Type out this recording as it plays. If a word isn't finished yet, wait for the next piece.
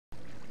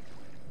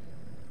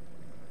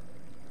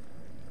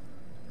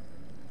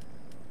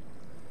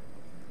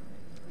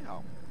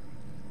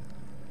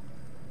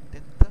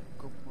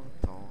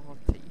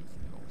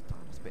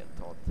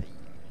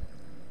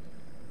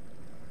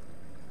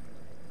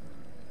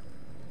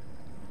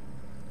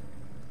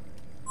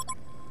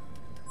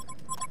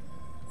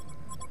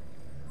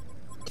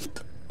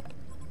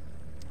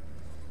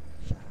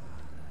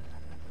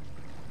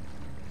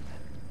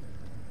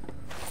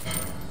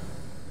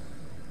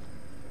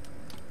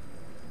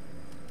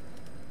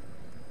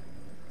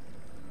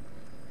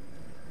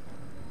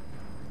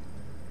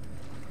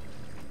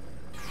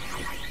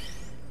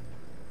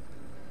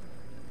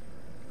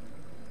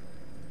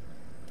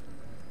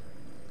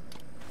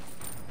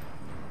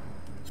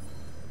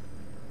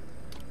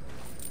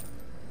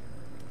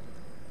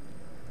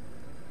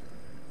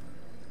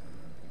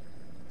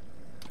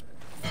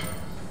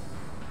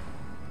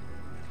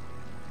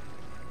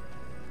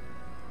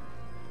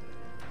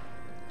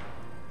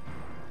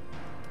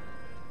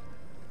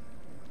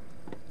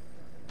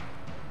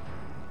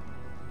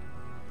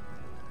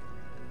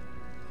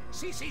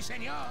Si, si,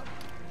 senor.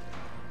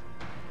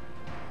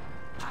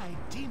 By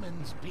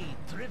demons be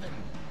driven.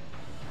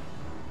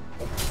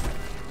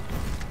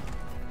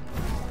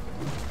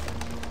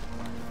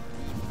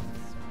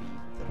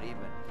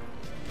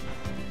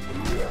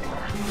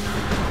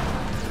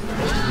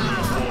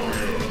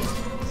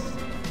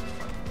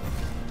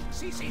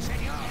 Si, si,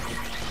 senor.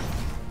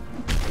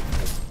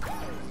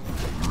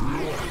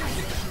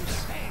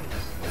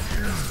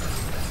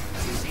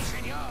 Si, si,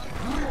 senor.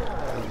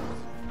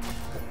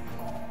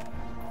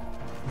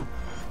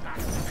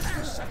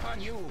 Curse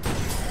upon you.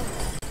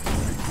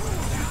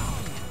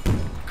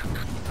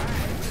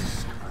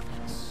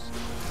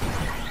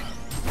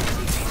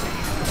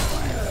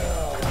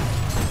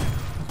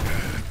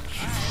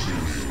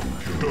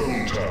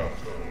 Double tap.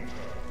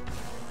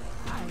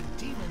 My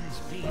demons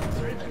be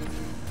driven.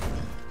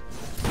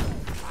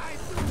 I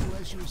do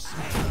as you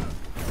say.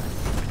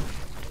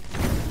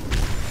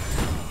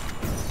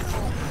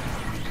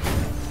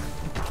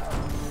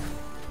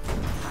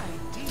 My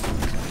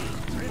demons be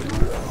driven.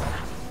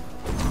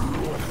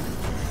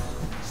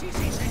 Si,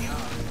 si,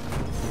 senor.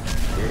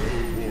 The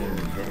Hellborn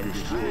have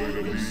destroyed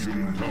a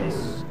Legion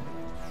tower.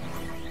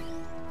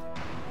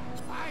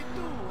 I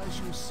do as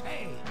you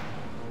say.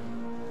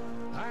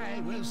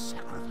 I will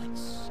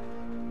sacrifice.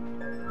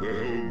 The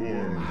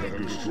Hellborn have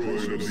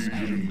destroyed a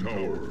Legion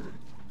tower.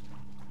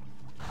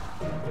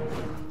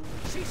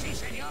 Si, si,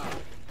 senor.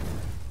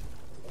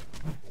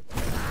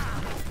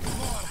 Ah,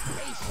 more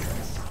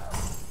patience.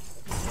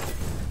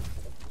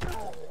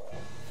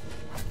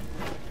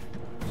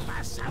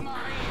 Vas a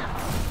morir.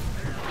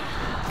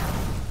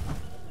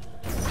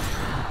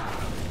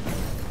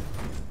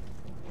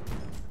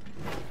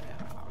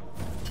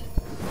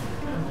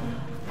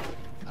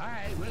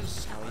 I will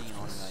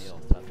sacrifice.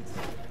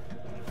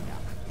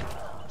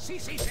 Si,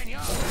 si,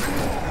 senor.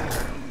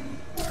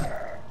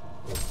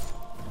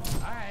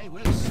 I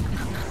will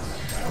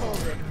sacrifice.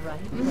 Hold it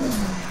right there.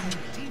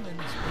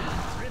 Demons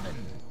be driven.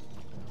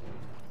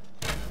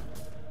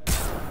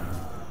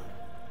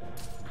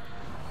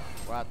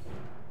 What?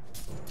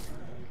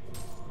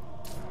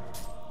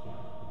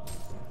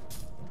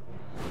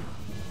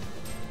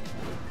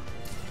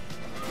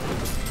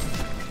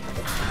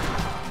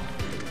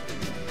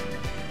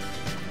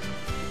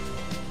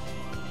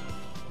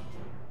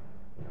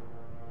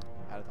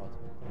 Ärligt talat.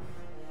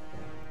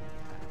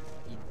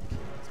 Inte kul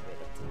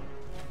spelet.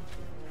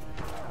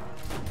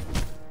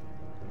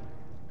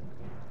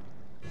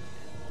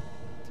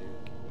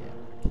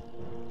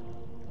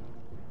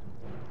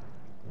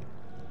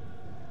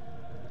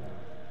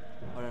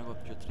 Har den gått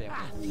 23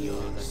 At minuter?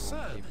 your Det är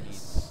service.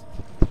 minst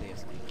 3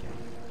 stycken.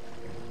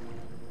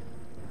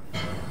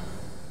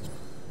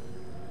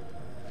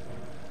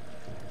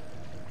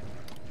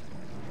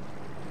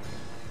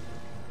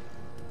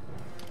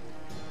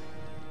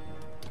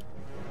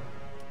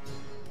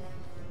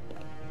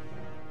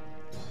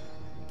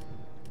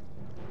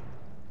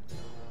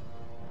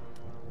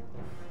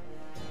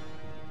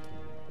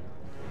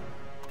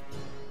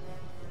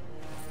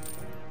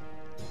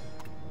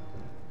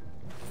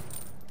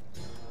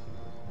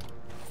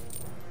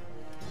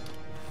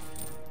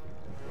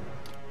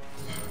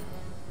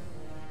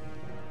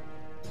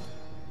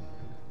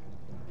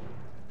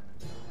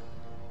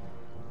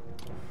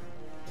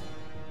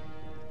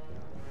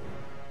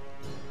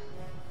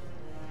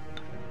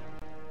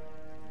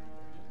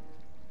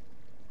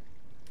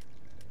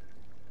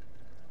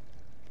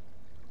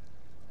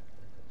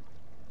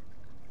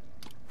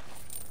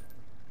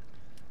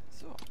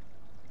 Så,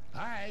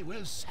 I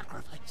will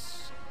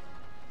sacrifice.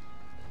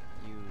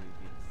 you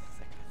will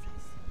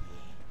sacrifice.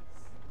 Yes.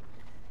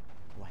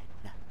 Why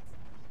not?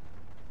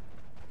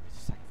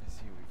 Sacrifice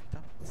you if you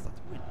don't start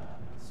to win.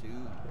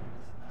 Soon.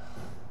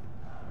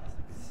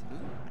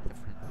 Soon, my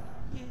friend.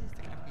 Yes,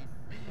 they're gonna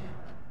win.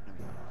 No,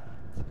 we won't.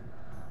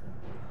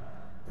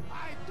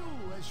 I do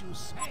as you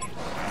say.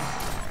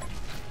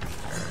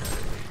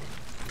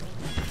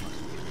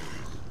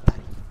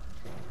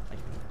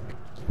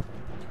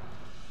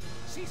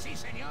 Si, si,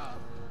 senor.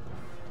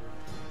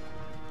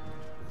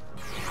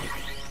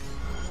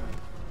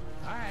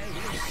 I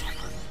will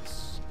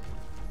sacrifice.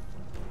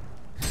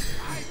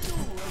 I do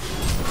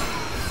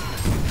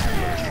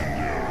as you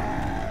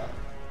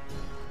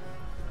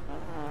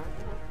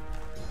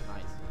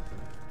Nice.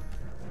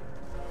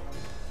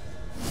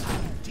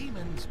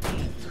 demons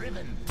be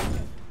driven.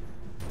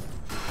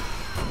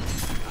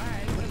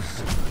 I will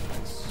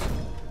sacrifice.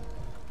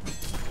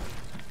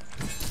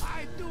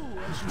 I do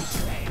as you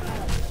say.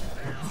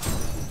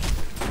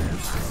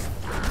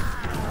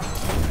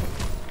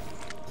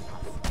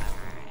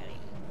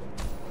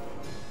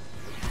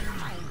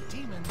 My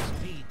demons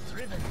be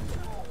driven.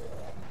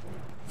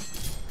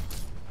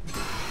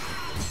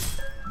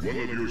 One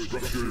of your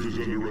structures is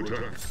under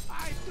attack.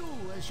 I do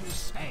as you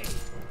say.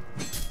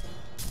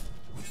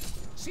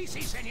 Si,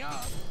 si,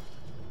 senor.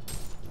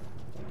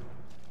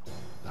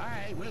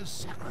 I will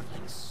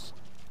sacrifice.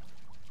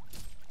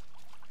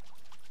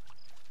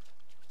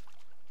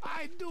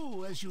 I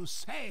do as you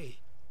say.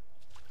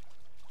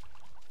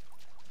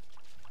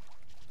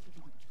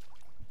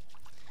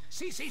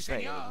 Si, si,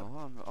 Fail senor.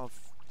 HoN of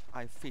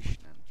efficient.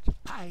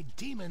 By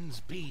demons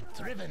be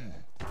driven.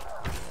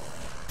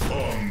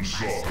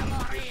 Onslaught.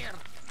 Morir.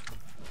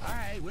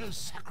 I will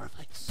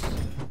sacrifice.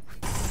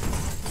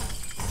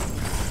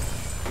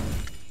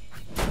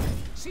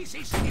 Si,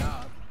 si,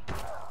 senor.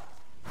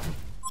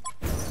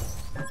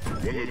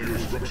 One of your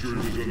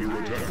structures is under I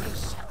attack. will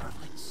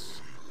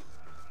sacrifice.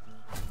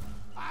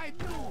 I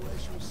do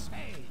as you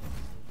say.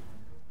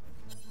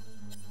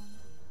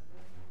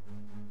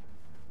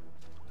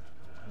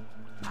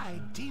 By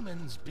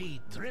demons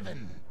be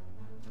driven.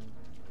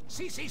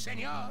 Si, si,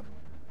 senor.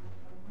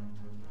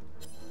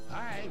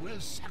 I will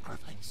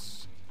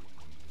sacrifice.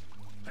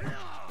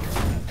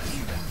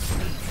 Demons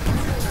be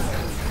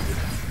driven.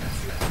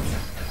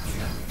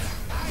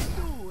 I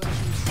do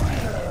as you say.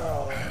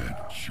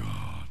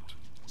 Headshot.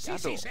 Si,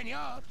 si,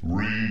 senor.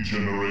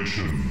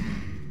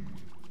 Regeneration.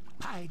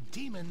 By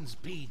demons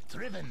be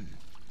driven.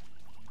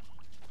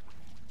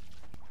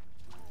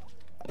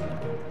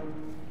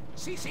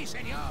 Si, si,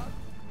 senor.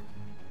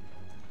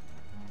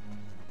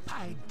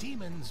 By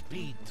demons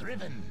be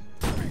driven.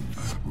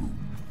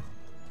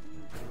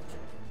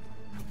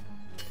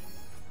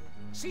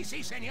 Si,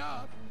 si,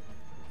 senor.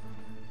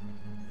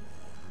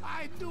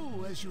 I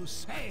do as you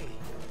say.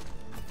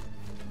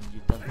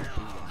 You don't do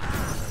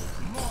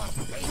More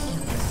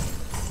patience.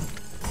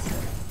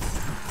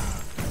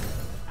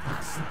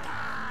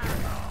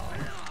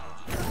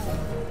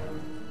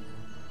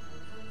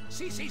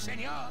 Si, si,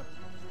 senor.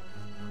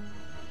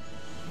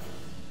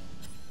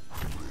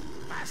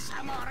 Vas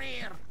a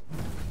morir.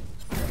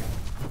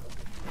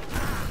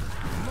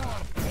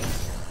 More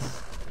patience.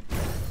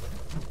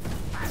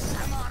 Vas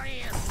a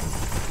morir.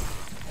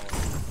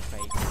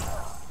 fake.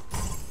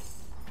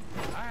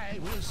 I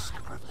will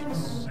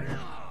sacrifice.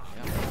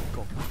 Yeah,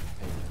 go.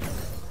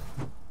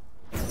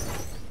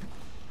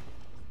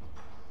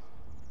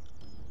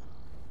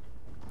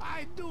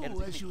 I do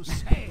as you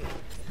say.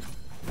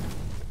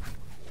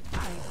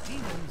 My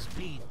demons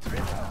be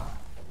driven.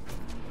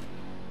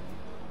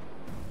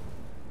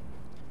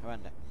 Jag vet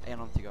inte. Är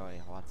någonting jag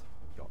har varit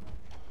bra.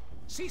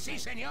 Si, si,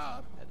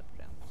 senor. Eller på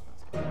den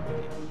svenska.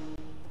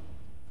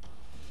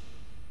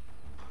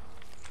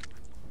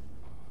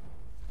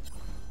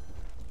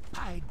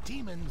 My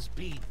demons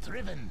be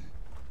driven.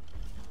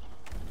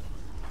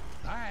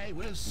 I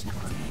will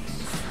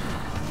sacrifice.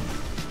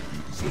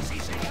 Si, si,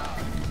 senor.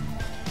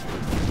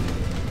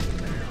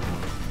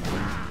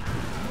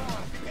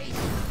 More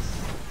patience.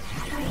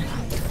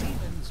 My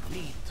demons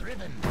be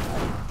driven.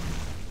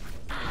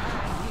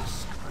 I will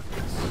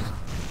sacrifice.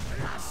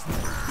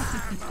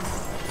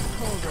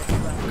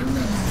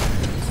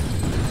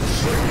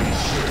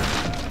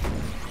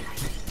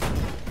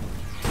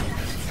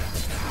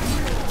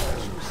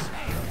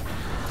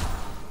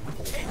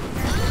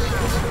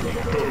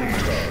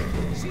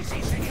 Si,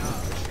 si, senor.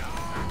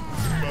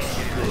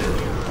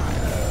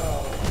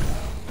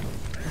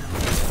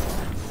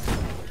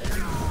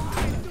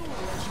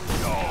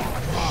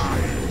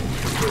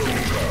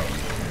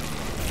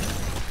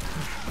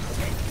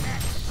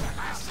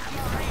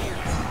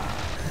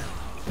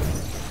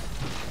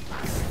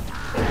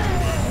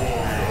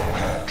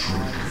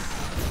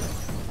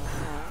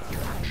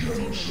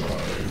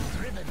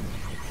 Driven.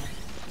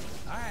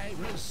 I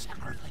will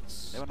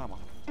sacrifice. Det var närmare.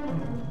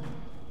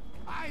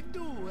 I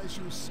do as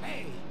you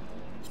say.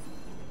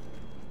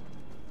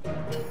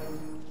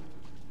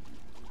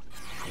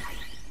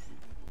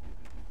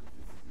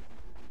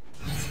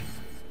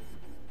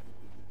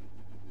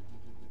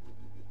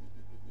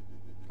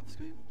 Varför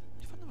ska vi...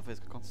 Jag fattar inte varför jag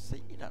ska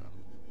konstruera den.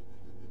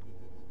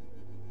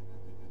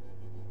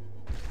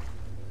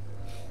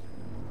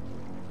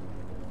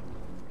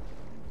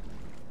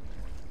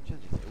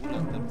 Känns lite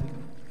olämpligt.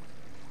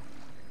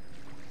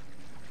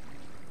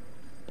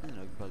 Det är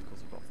nog börjat gå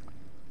så bra för mig.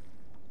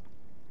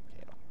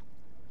 Okej då.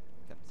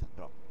 5%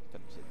 bra. 5%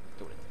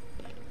 dåligt.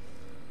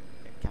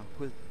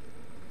 Kanske...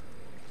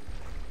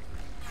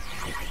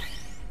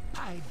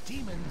 My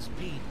demons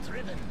be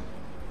driven.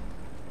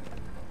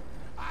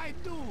 I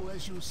do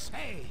as you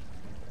say.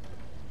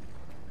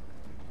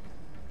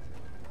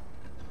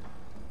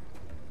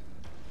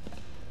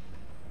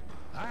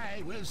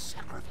 I will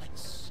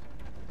sacrifice.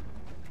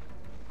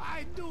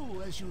 I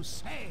do as you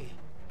say.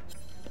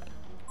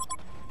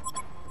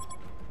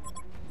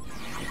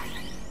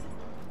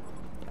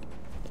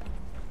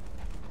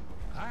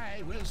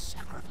 I will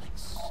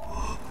sacrifice.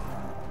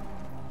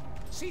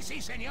 Si, si,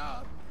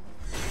 senor.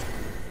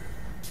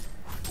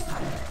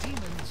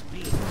 Demons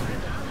be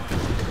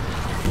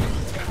driven.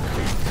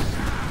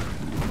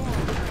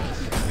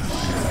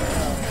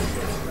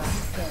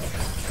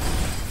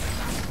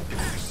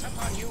 Curse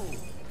upon you.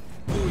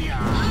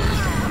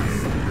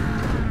 Booyah!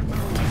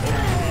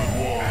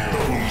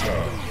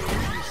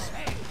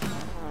 Say.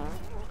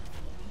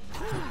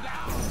 Cool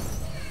down.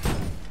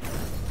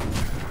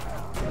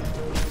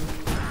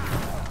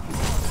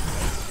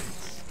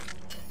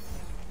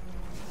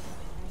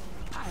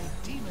 My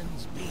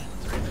demons be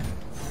driven.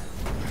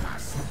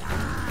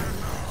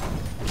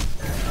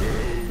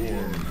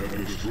 Hellborn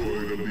have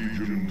destroyed a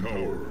Legion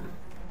tower.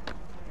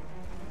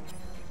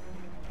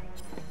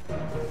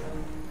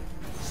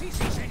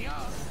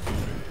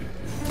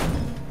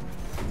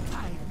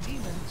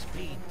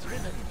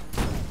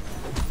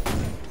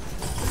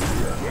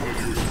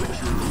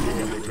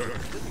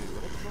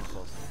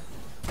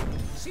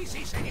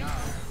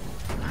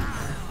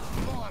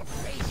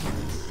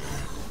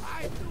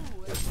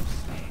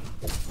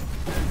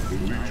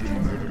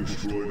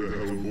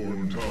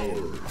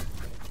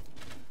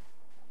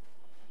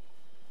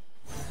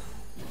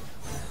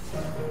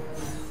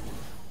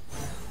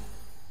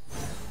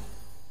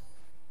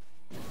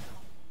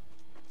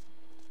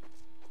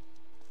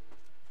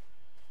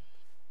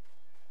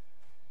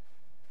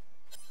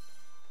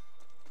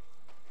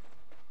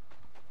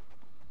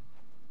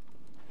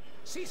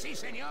 Si, si,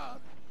 senor.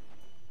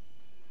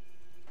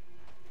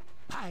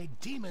 My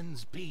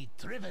demons be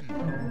driven.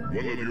 One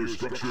of your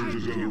structures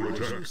is under As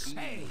you attack.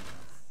 say.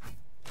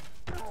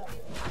 My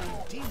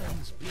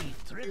demons be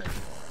driven.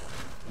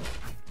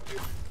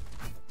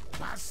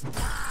 Bastard!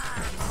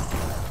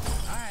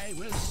 I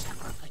will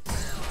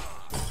sacrifice.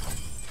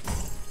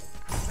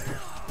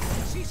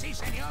 Si, si,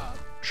 senor.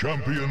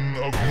 Champion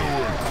of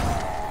North.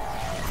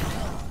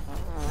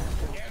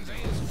 Yes,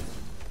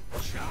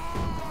 yes.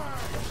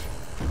 Charge!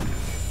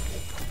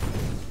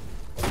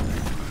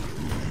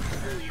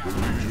 The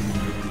Legion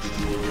have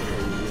destroyed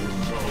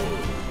Hellborn Tower.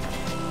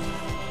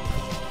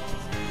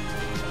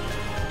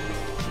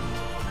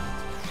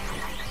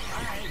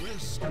 I will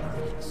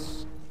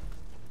sacrifice.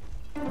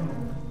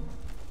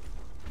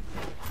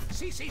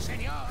 Si, si,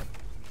 senor.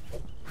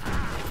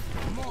 Ah,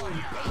 more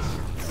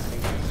patience.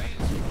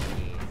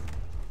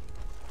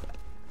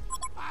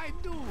 I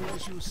do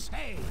as you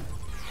say.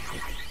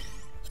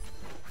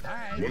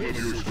 I One will of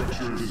your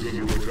structures is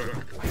under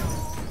attack.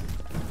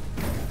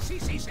 Si,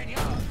 si,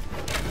 senor.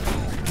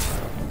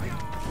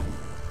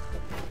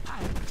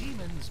 My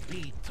demons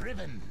be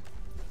driven.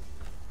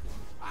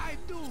 I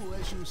do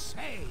as you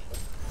say.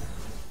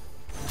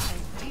 My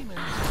demons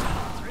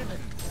be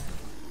driven.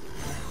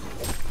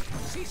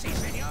 Si, si,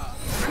 senor.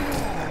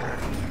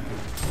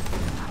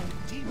 My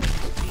demons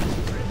be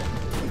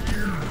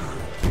driven.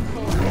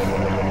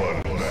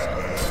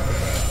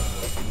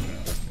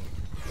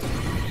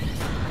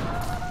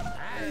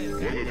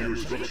 One of your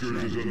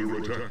structures is under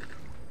attack.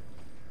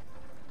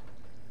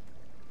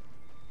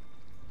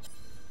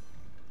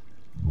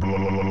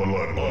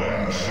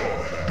 Bloodlust.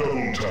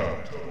 Double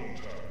tap.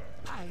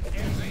 I am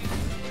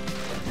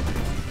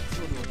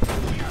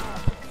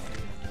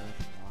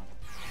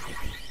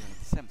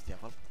Sämst i alla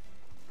fall.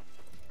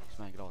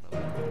 Som jag är glad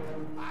över.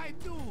 I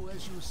do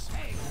as you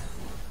say.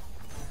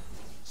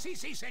 Si,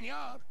 si,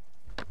 senor.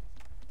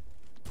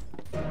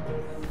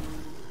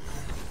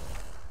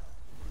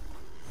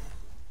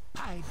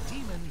 My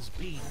demons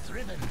be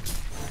driven.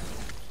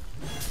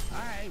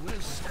 I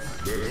will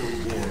sacrifice. The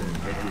Hellborn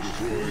have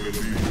destroyed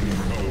a Legion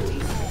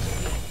tower.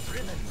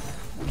 Driven.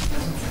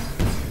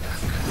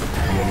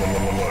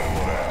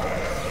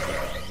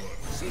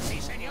 Si, si,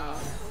 senor.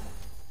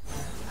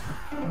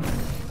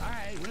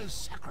 I will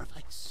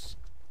sacrifice.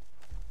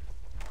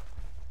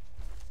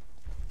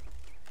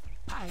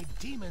 My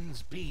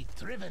demons be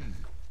driven.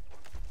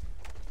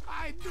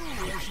 I do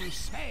as you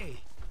say.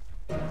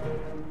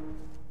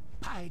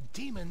 My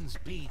demons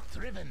be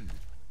driven.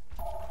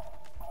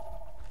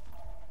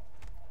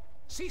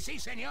 Si, si,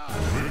 senor.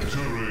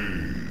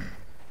 Victory!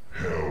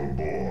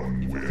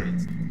 Hellborn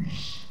wins.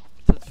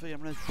 34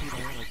 minuter till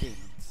hela gamet.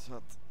 Så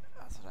att,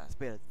 alltså det här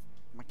spelet,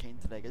 man kan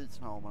inte lägga ut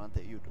såna här om man inte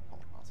är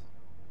judopartner alltså.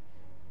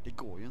 Det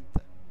går ju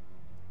inte.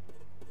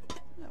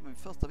 Ja, min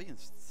första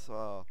vinst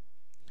så...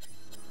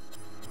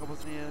 Jag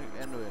hoppas ni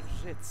ändå är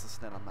rätt så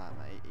snälla med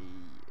mig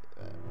i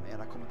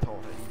era kommentarer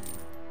i min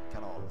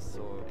kanal.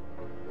 Så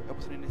jag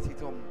hoppas ni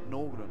tyckte om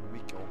någorlunda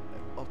mycket om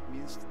det,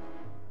 åtminstone.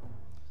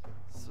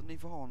 Så ni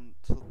får ha en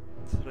så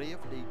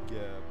trevlig...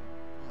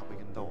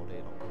 vilken dag det är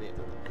idag, vet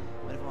jag inte.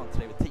 Men ni får ha en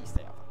trevlig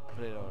tisdag i alla fall.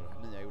 För det är då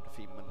när jag gjorde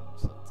filmen.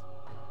 Så att,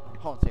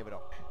 ha en trevlig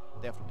dag.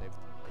 Det är för trevligt.